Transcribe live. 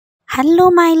Hello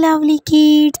my lovely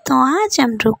kid. तो आज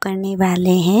हम ड्रॉ करने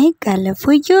वाले हैं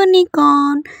कलरफुल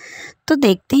यूनिकॉर्न। तो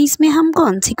देखते हैं इसमें हम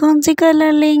कौन सी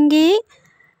कलर लेंगे।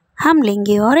 हम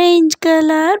लेंगे orange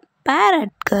colour,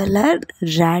 parrot colour,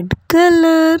 red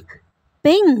colour,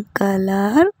 pink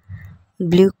colour,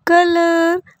 blue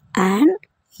colour and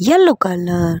yellow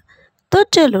colour. तो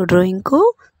चलो ड्राइंग को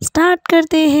स्टार्ट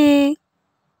करते हैं।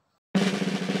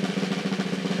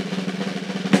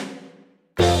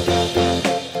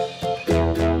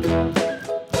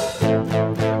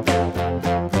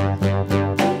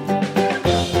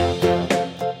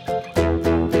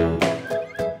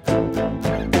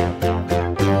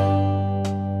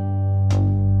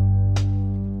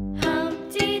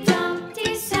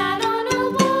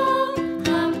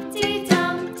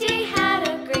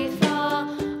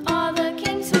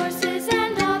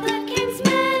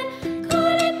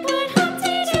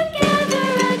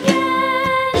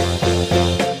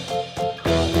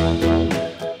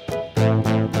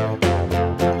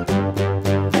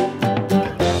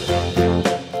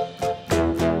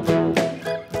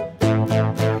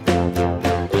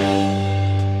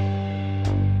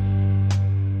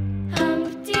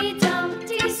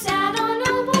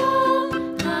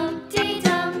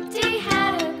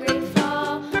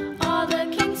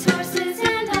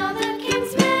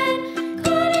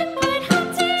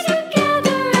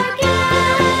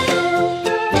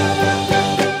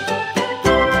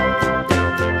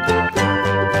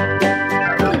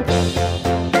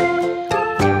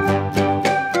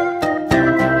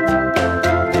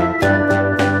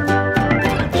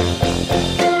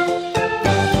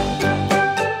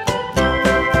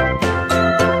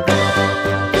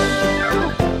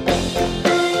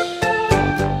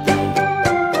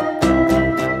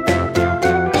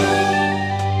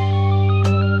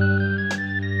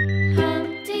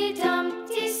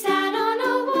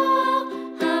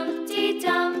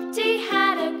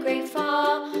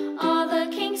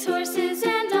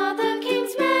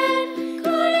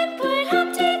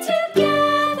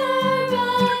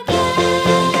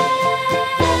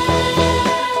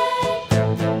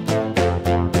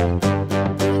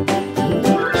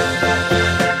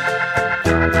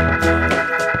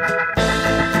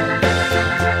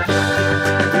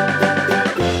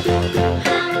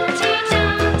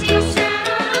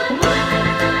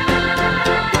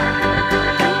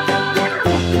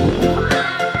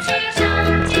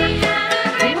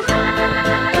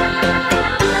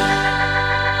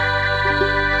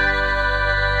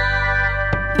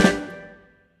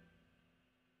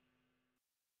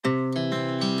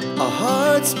 Our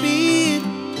hearts beat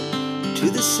to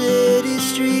the city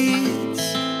streets.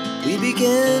 We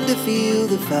began to feel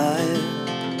the fire.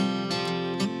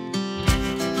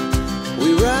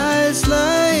 We rise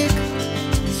like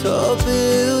tall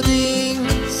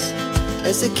buildings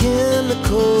as the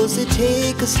chemicals, they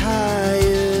take us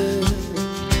higher.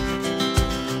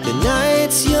 The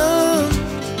night's young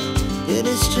and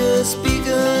it's just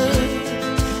begun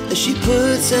as she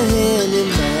puts her hand in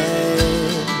mine.